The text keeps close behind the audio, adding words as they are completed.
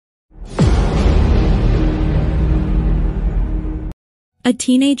A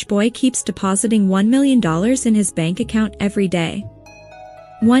teenage boy keeps depositing $1 million in his bank account every day.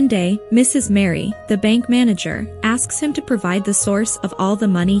 One day, Mrs. Mary, the bank manager, asks him to provide the source of all the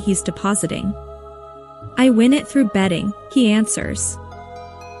money he's depositing. "I win it through betting," he answers.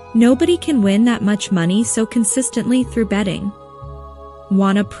 "Nobody can win that much money so consistently through betting.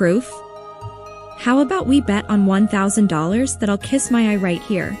 Wanna proof? How about we bet on $1,000 that I'll kiss my eye right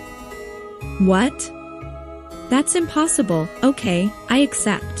here?" "What? That's impossible." "Okay, I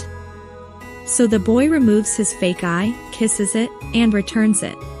accept." So the boy removes his fake eye, kisses it, and returns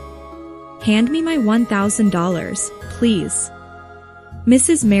it. "Hand me my $1,000, please."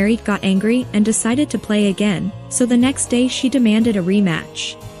 Mrs. Mary got angry and decided to play again, so the next day she demanded a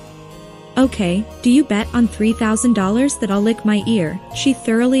rematch. "Okay, do you bet on $3,000 that I'll lick my ear?" She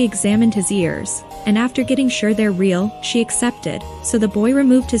thoroughly examined his ears, and after getting sure they're real, she accepted, so the boy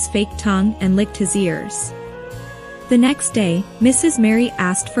removed his fake tongue and licked his ears. The next day, Mrs. Mary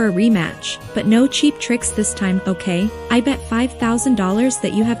asked for a rematch, but no cheap tricks this time. "Okay, I bet $5,000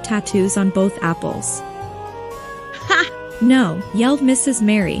 that you have tattoos on both apples." Ha! "No," yelled Mrs.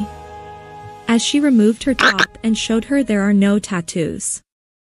 Mary, as she removed her top and showed her there are no tattoos.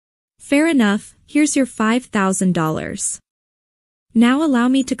 "Fair enough, here's your $5,000. Now allow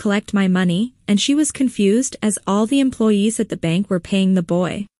me to collect my money," and she was confused as all the employees at the bank were paying the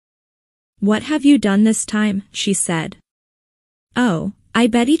boy. "What have you done this time?" she said. "Oh, I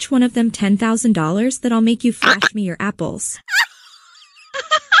bet each one of them $10,000 that I'll make you flash me your apples."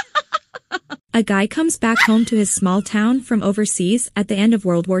 A guy comes back home to his small town from overseas at the end of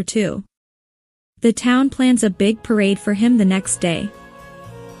World War II. The town plans a big parade for him the next day.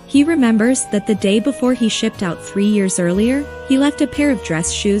 He remembers that the day before he shipped out 3 years earlier, he left a pair of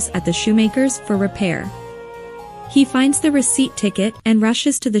dress shoes at the shoemaker's for repair. He finds the receipt ticket and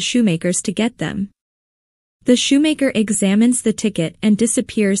rushes to the shoemaker's to get them. The shoemaker examines the ticket and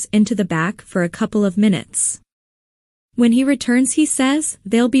disappears into the back for a couple of minutes. When he returns, he says,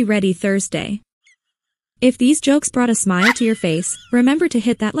 "They'll be ready Thursday." If these jokes brought a smile to your face, remember to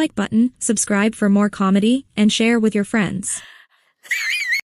hit that like button, subscribe for more comedy, and share with your friends.